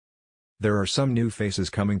There are some new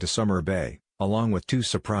faces coming to Summer Bay, along with 2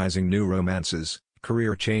 surprising new romances,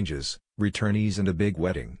 career changes, returnees and a big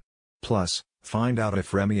wedding. Plus, find out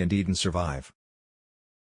if Remi and Eden survive.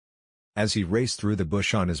 As he raced through the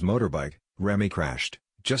bush on his motorbike, Remi crashed,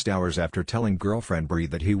 just hours after telling girlfriend Bree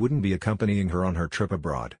that he wouldn't be accompanying her on her trip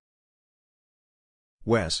abroad.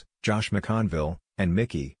 Wes, Josh McConville, and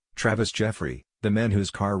Mickey, Travis Jeffrey, the men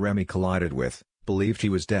whose car Remi collided with, believed he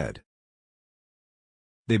was dead.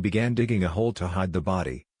 They began digging a hole to hide the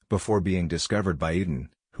body, before being discovered by Eden,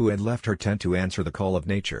 who had left her tent to answer the call of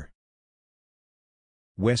nature.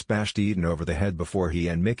 Wes bashed Eden over the head before he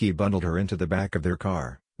and Mickey bundled her into the back of their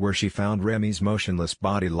car, where she found Remi's motionless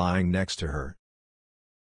body lying next to her.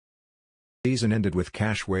 The season ended with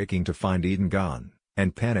Cash waking to find Eden gone,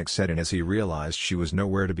 and panic set in as he realized she was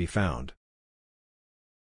nowhere to be found.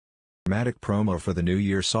 The dramatic promo for the new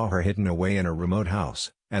year saw her hidden away in a remote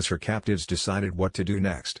house, as her captives decided what to do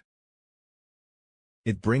next.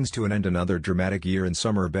 It brings to an end another dramatic year in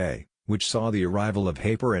Summer Bay, which saw the arrival of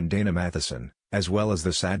Harper and Dana Matheson, as well as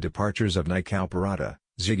the sad departures of Nike Alparada,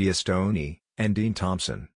 Ziggy Astoni, and Dean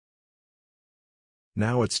Thompson.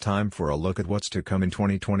 Now it's time for a look at what's to come in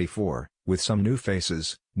 2024, with some new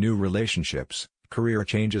faces, new relationships, career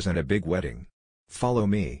changes and a big wedding. Follow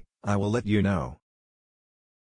me, I will let you know.